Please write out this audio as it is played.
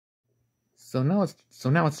So now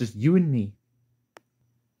it's just you and me.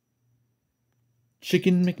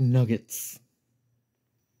 Chicken McNuggets.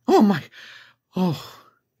 Oh my. Oh.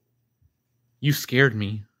 You scared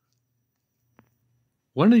me.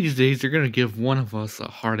 One of these days you're gonna give one of us a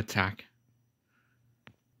heart attack.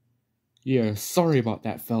 Yeah, sorry about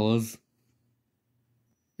that, fellas.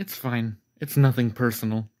 It's fine. It's nothing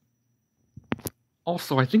personal.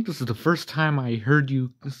 Also, I think this is the first time I heard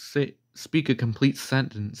you speak a complete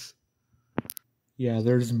sentence. Yeah,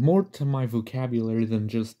 there's more to my vocabulary than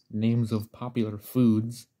just names of popular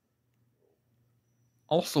foods.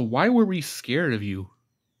 Also, why were we scared of you?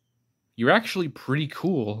 You're actually pretty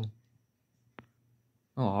cool.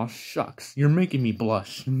 Aw, shucks. You're making me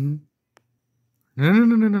blush.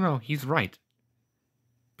 No, he's right.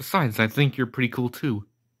 Besides, I think you're pretty cool too.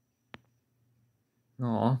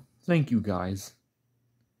 Aw, thank you guys.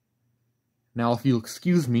 Now, if you'll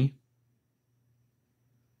excuse me.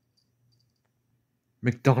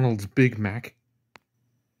 McDonald's Big Mac.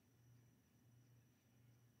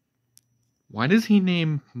 Why does he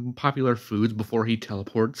name popular foods before he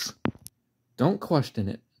teleports? Don't question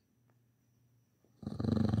it.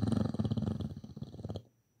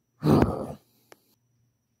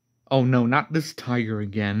 Oh no, not this tiger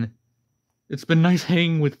again. It's been nice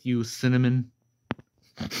hanging with you, Cinnamon.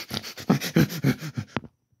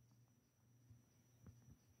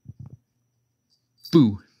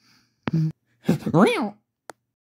 Boo.